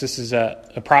thanks. This is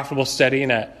a profitable study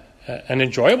and an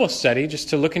enjoyable study just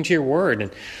to look into your word.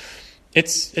 And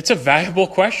it's a valuable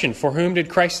question. For whom did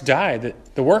Christ die?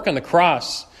 The work on the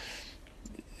cross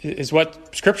is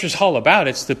what Scripture is all about.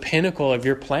 It's the pinnacle of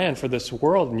your plan for this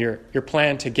world and your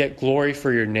plan to get glory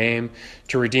for your name,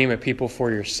 to redeem a people for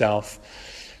yourself.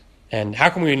 And how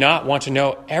can we not want to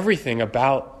know everything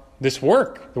about this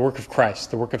work, the work of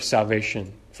Christ, the work of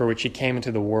salvation for which he came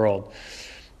into the world?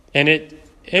 And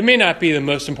it may not be the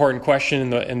most important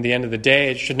question in the end of the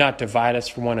day. It should not divide us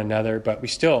from one another, but we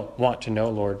still want to know,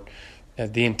 Lord,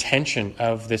 the intention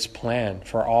of this plan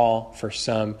for all, for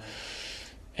some.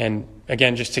 And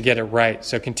again, just to get it right.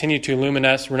 So continue to illumine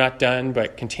us. We're not done,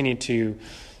 but continue to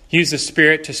use the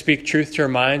Spirit to speak truth to our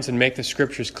minds and make the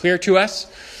Scriptures clear to us.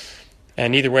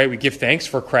 And either way, we give thanks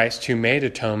for Christ who made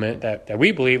atonement that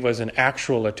we believe was an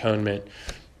actual atonement,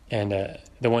 and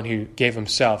the one who gave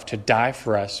himself to die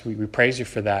for us. We praise you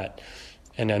for that.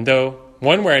 And though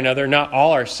one way or another, not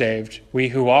all are saved, we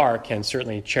who are can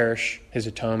certainly cherish his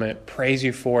atonement, praise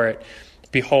you for it,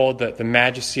 behold the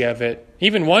majesty of it,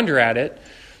 even wonder at it.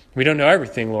 We don't know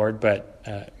everything, Lord,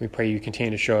 but we pray you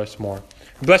continue to show us more.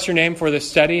 Bless your name for this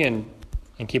study and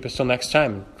keep us till next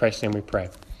time. In Christ's name we pray.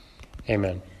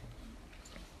 Amen.